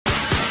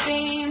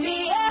Beam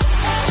me up.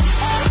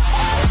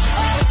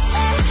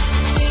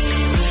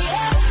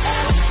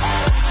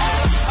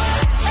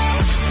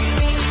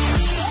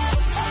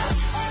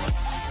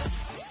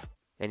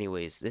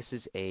 Anyways, this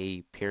is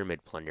a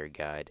pyramid plunder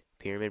guide.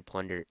 Pyramid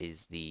plunder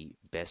is the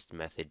best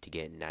method to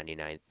get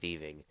 99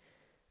 thieving.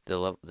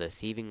 The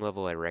thieving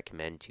level I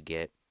recommend to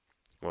get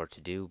or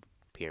to do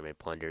pyramid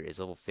plunder is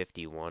level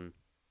 51,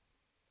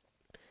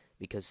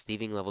 because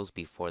thieving levels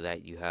before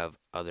that you have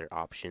other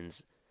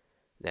options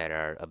that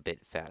are a bit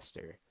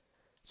faster.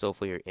 So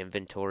for your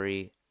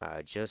inventory,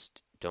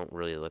 just don't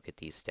really look at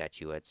these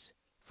statuettes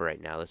for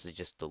right now. This is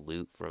just the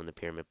loot from the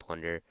pyramid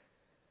plunder,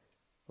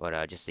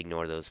 but just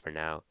ignore those for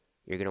now.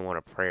 You're going to want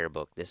a prayer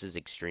book. This is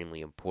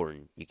extremely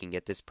important. You can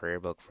get this prayer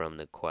book from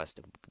the quest,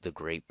 the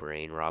Great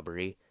Brain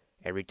Robbery.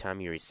 Every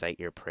time you recite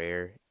your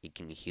prayer, it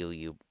can heal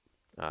you.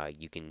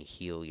 You can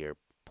heal your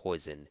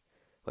poison,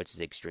 which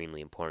is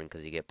extremely important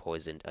because you get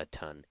poisoned a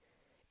ton.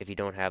 If you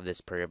don't have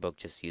this prayer book,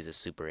 just use a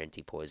super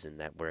anti-poison.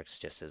 That works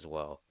just as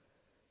well.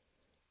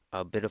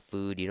 A bit of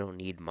food. You don't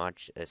need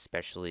much,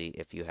 especially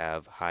if you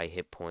have high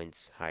hit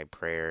points, high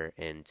prayer,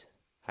 and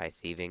high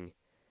thieving.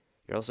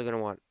 You're also going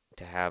to want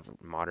to have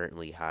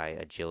moderately high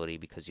agility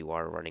because you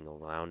are running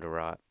around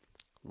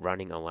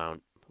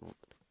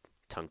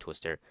tongue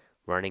twister,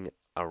 running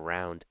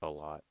around a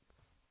lot.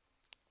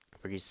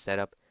 For your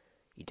setup,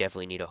 you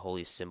definitely need a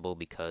holy symbol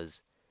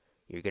because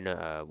you're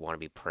gonna want to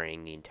be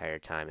praying the entire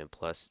time, and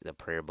plus the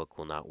prayer book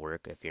will not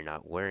work if you're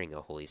not wearing a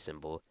holy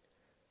symbol.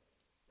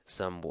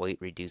 Some weight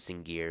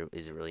reducing gear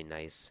is really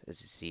nice.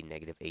 As you see,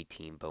 negative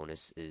 18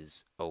 bonus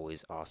is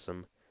always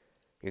awesome.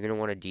 You're gonna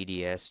want a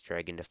DDS,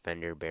 Dragon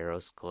Defender,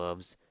 Barrows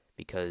gloves,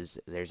 because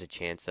there's a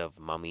chance of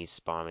mummies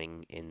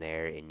spawning in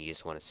there and you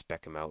just want to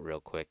spec them out real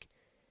quick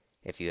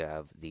if you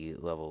have the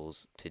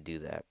levels to do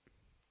that.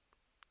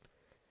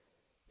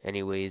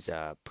 Anyways,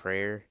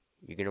 prayer,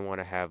 you're going to want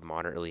to have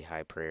moderately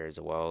high prayer as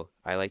well.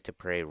 I like to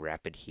pray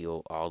rapid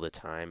heal all the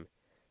time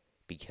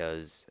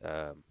because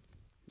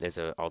there's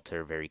an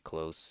altar very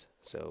close,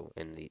 so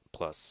in the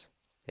plus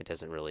it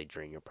doesn't really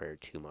drain your prayer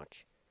too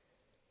much.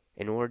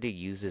 In order to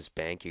use this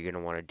bank, you're going to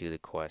want to do the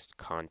quest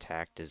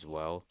Contact as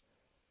well.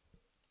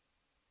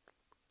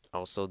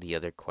 Also, the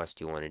other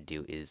quest you want to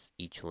do is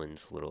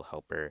Eachlin's Little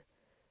Helper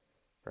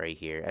right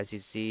here. As you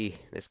see,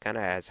 this kind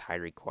of has high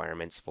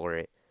requirements for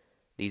it.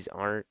 These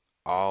aren't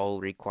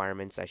all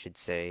requirements, I should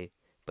say,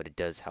 but it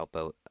does help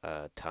out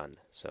a ton,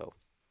 so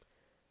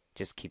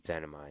just keep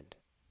that in mind.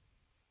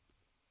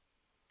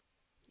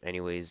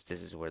 Anyways,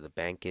 this is where the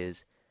bank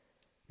is.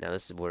 Now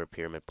this is where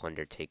Pyramid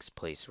Plunder takes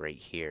place right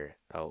here.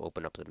 I'll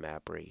open up the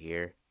map right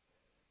here,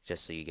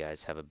 just so you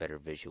guys have a better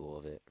visual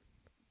of it.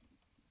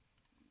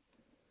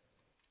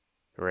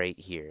 Right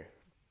here.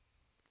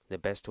 The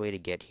best way to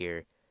get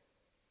here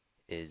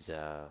is,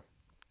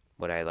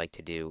 what I like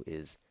to do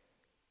is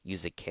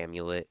use a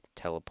Camulet,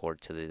 teleport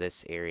to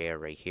this area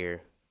right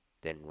here,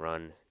 then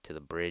run to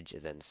the bridge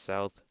and then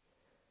south,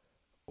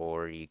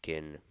 or you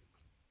can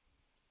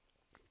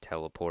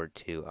teleport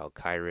to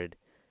Al-Kairid,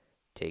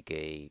 take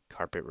a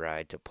carpet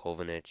ride to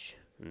Polvanich,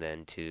 and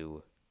then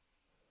to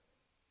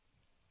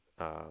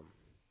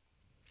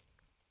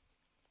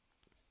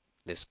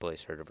this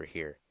place right over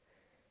here.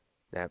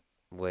 That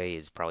way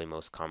is probably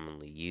most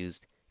commonly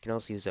used. You can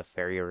also use a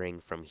fairy ring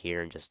from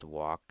here and just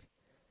walk.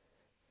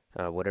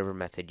 Whatever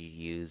method you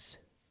use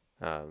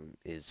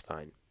is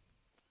fine.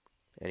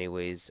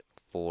 Anyways,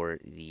 for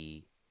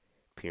the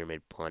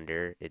Pyramid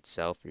Plunder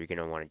itself, you're going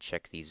to want to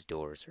check these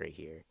doors right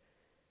here.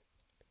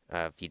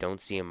 If you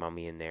don't see a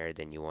mummy in there,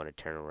 then you want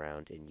to turn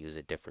around and use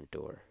a different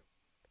door.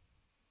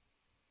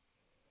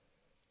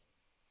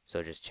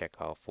 So just check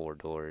all 4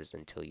 doors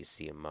until you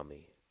see a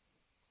mummy.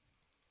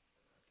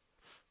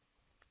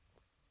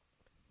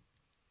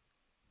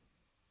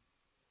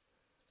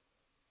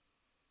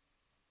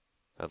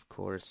 Of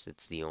course,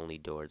 it's the only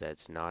door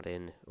that's not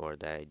in or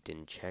that I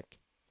didn't check,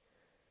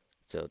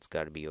 so it's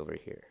got to be over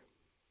here.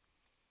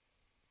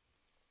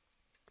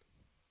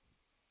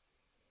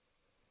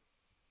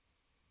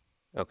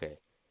 Okay,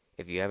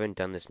 if you haven't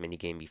done this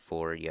minigame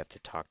before, you have to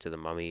talk to the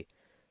mummy,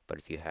 but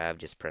if you have,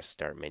 just press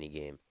start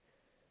minigame.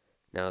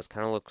 Now this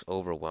kind of looks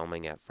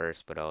overwhelming at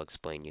first, but I'll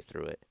explain you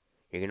through it.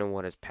 You're going to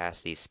want to pass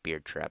these spear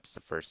traps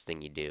the first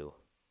thing you do.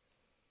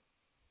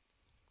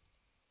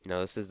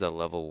 Now this is the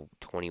level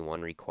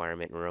 21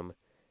 requirement room,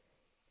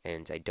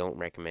 and I don't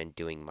recommend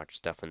doing much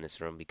stuff in this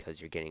room because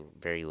you're getting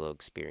very low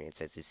experience,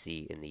 as you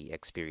see in the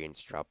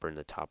experience dropper in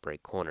the top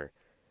right corner.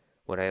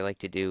 What I like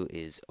to do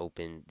is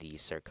open the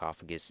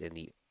sarcophagus in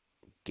the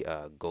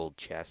gold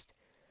chest.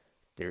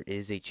 There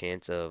is a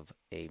chance of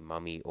a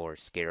mummy or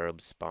scarab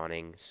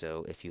spawning,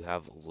 so if you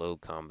have low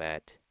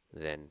combat,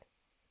 then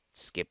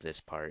skip this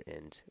part,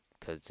 and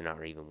because it's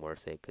not even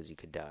worth it because you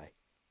could die.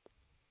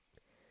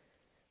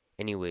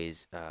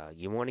 Anyways,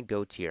 you want to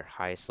go to your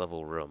highest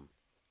level room.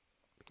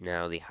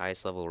 Now the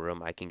highest level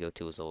room I can go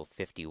to is level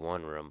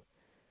 51 room.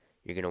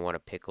 You're going to want to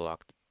pick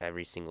lock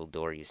every single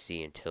door you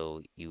see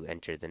until you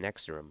enter the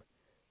next room.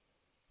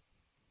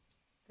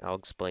 I'll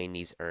explain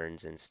these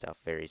urns and stuff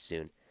very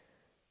soon.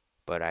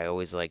 But I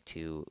always like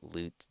to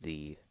loot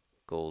the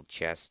gold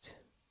chest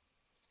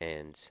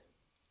and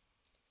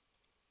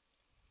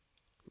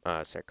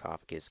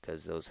sarcophagus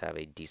because those have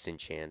a decent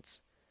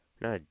chance,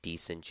 not a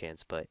decent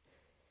chance, but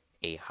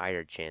a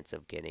higher chance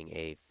of getting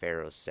a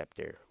Pharaoh's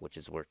Scepter, which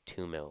is worth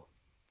 2 mil.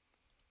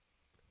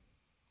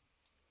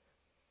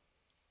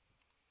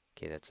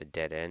 Okay, that's a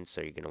dead end,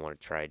 so you're going to want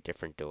to try a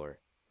different door.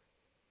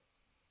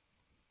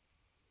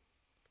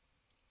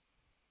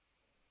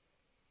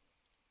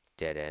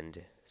 Dead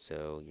end,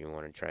 so you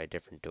want to try a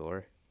different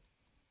door.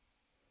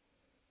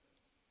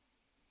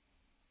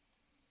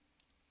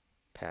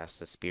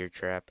 Past the spear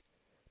trap.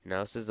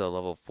 Now this is the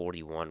level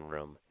 41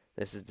 room.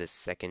 This is the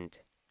second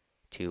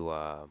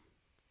to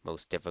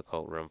most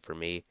difficult room for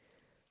me.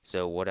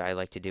 So what I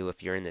like to do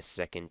if you're in the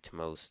second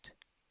most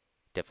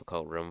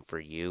difficult room for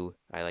you,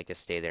 I like to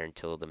stay there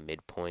until the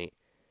midpoint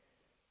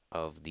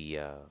of the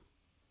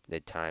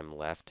time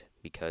left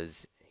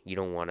because you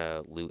don't want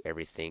to loot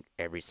everything,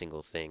 every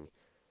single thing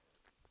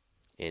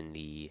in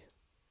the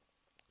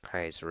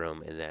highest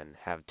room and then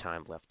have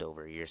time left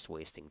over. You're just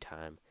wasting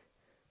time.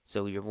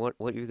 So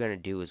what you're gonna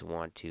do is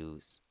want to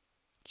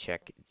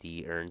check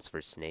the urns for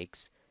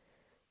snakes,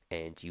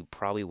 and you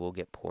probably will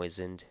get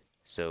poisoned.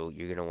 So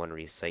you're gonna want to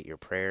recite your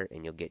prayer,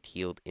 and you'll get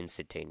healed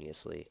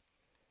instantaneously.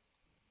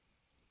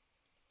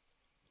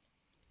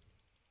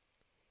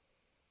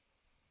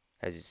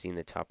 As you see in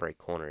the top right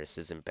corner, this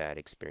isn't bad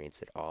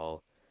experience at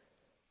all.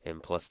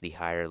 And plus, the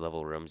higher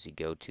level rooms you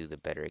go to, the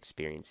better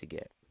experience you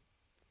get.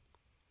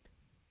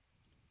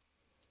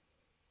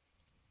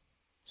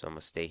 So I'm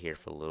gonna stay here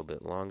for a little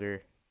bit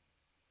longer.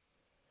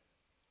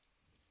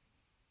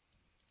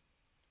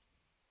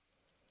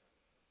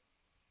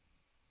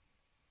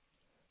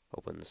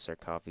 Open the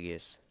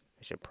sarcophagus.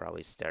 I should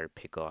probably start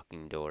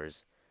picklocking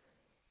doors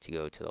to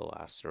go to the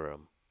last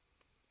room.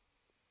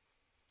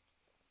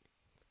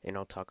 And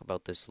I'll talk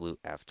about this loot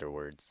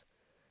afterwards,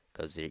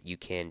 because you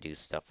can do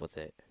stuff with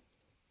it.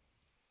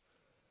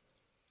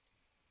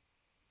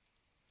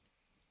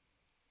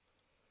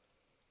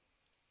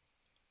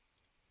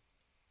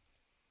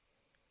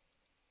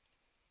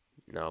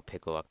 Now I'll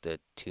picklock the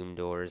tomb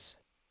doors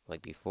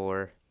like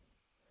before.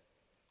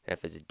 And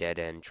if it's a dead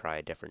end, try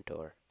a different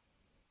door.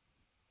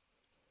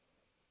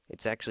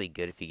 It's actually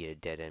good if you get a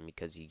dead end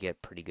because you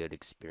get pretty good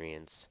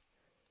experience.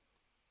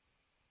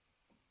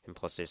 And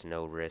plus there's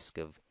no risk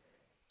of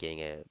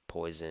getting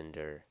poisoned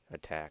or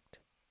attacked.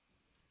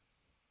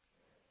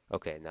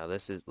 Okay, now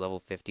this is level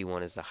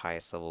 51 is the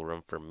highest level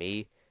room for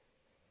me,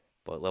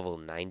 but level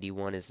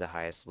 91 is the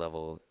highest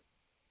level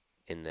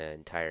in the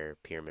entire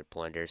Pyramid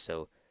Plunder,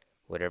 so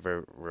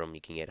whatever room you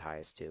can get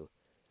highest to.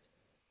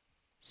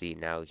 See,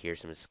 now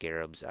here's some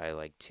scarabs. I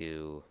like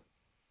to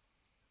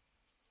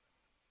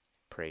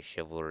pray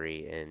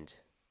chivalry and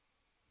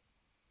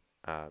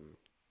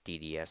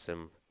DDS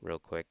them real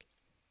quick.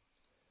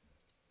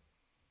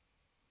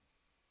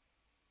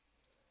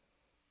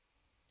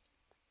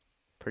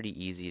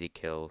 Pretty easy to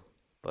kill,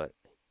 but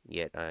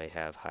yet I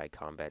have high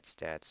combat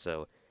stats,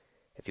 so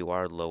if you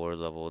are lower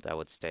leveled, I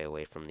would stay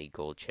away from the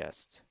gold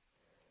chest.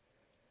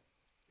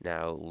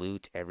 Now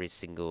loot every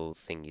single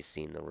thing you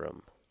see in the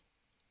room.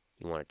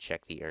 You want to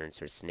check the urns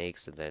for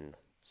snakes and then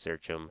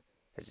search them.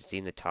 As you see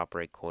in the top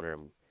right corner,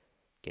 I'm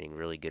getting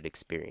really good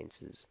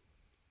experiences.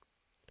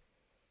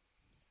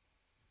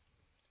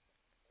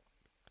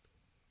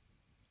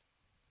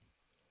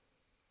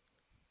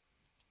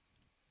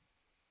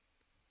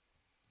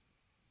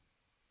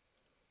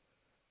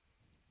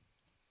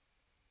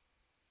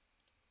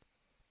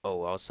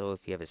 Oh, also,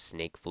 if you have a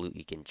snake flute,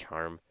 you can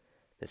charm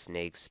the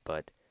snakes,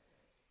 but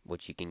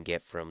what you can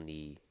get from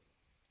the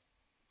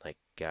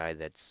guy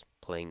that's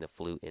playing the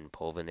flute in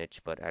Polvanich,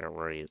 but I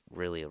don't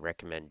really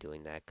recommend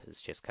doing that because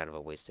it's just kind of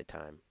a waste of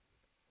time.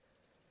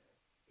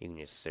 You can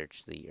just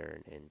search the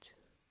urn and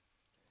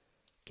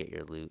get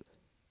your loot.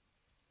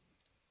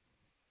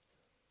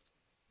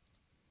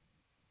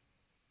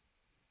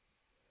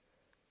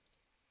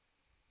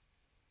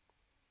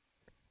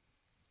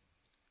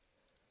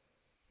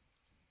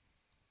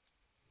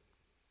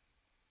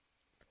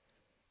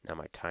 Now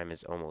my time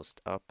is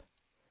almost up,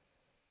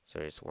 so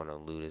I just want to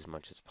loot as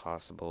much as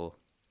possible.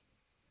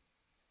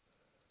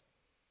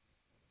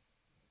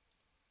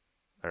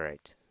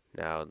 Alright,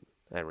 now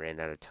I ran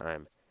out of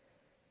time.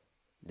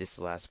 This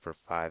lasts for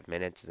 5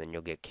 minutes and then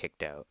you'll get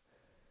kicked out.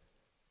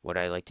 What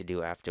I like to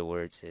do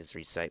afterwards is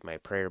recite my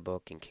prayer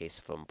book in case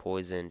if I'm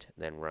poisoned,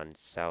 then run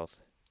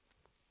south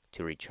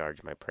to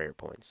recharge my prayer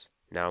points.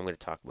 Now I'm going to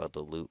talk about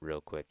the loot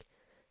real quick.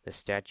 The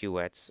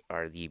statuettes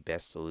are the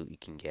best loot you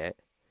can get,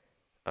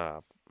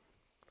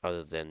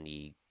 other than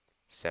the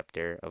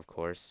scepter, of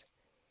course.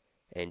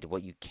 And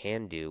what you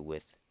can do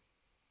with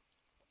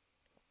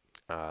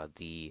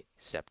the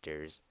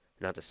scepters,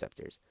 not the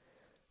scepters,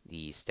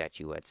 the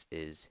statuettes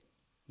is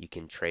you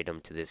can trade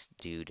them to this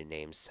dude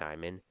named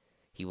Simon.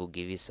 He will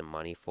give you some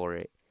money for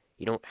it.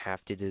 You don't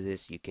have to do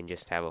this. You can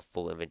just have a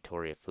full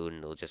inventory of food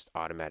and it'll just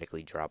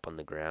automatically drop on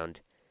the ground.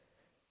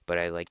 But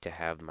I like to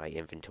have my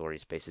inventory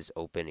spaces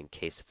open in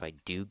case if I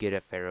do get a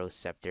Pharaoh's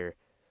Scepter,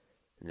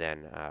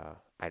 then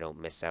I don't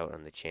miss out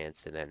on the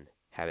chance and then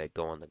have it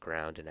go on the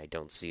ground and I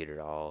don't see it at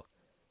all,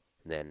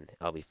 then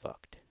I'll be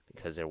fucked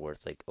because they're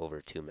worth like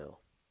over 2 mil.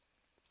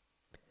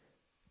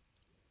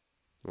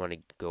 You want to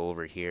go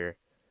over here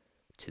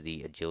to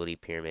the agility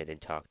pyramid and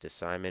talk to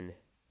Simon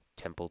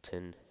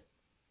Templeton.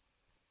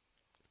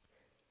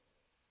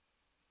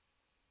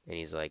 And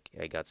he's like,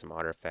 I got some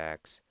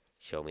artifacts,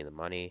 show me the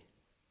money.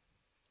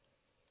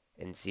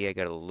 And see, I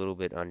got a little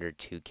bit under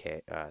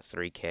 2K,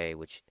 3K,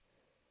 which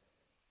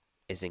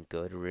isn't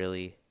good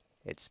really.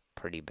 It's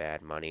pretty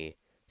bad money.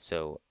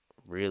 So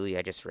really,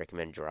 I just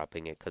recommend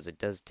dropping it because it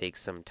does take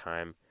some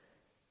time.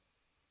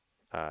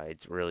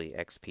 It's really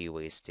XP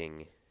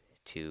wasting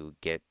to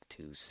get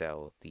to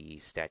sell the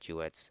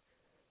statuettes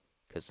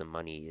because the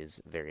money is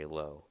very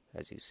low,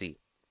 as you see.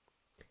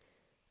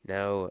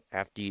 Now,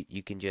 after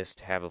you can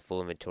just have a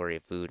full inventory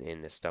of food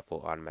and the stuff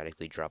will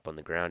automatically drop on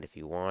the ground if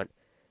you want,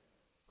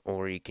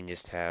 or you can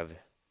just have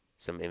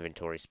some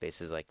inventory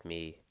spaces like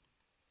me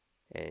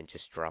and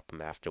just drop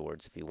them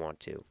afterwards if you want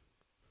to.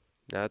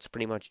 Now, that's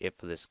pretty much it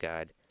for this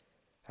guide.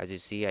 As you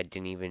see, I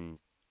didn't even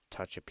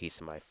touch a piece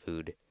of my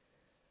food.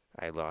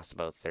 I lost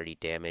about 30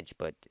 damage,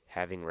 but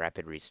having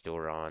rapid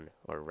restore on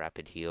or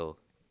rapid heal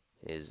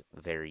is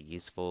very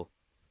useful.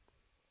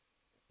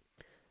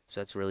 So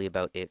that's really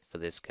about it for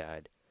this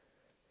guide.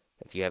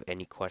 If you have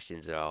any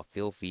questions at all,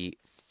 feel free.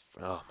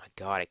 Oh my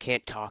god, I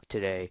can't talk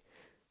today.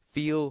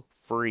 Feel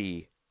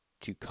free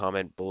to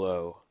comment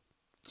below.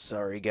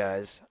 Sorry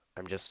guys,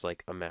 I'm just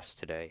like a mess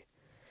today.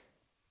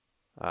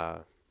 Uh,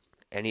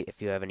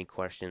 if you have any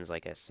questions,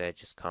 like I said,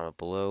 just comment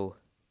below.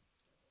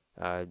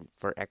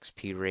 For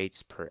XP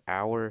rates per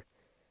hour,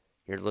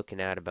 you're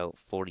looking at about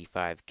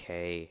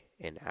 45k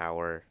an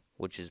hour,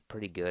 which is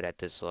pretty good at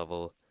this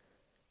level.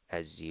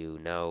 As you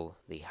know,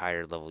 the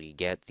higher level you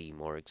get, the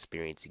more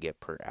experience you get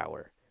per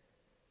hour.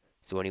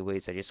 So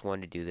anyways, I just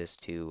wanted to do this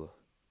to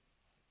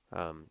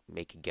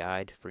make a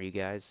guide for you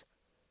guys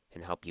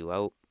and help you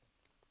out.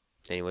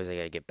 Anyways, I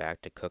gotta get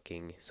back to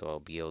cooking, so I'll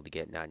be able to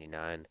get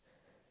 99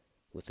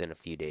 within a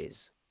few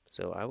days.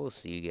 So I will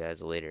see you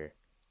guys later.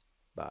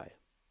 Bye.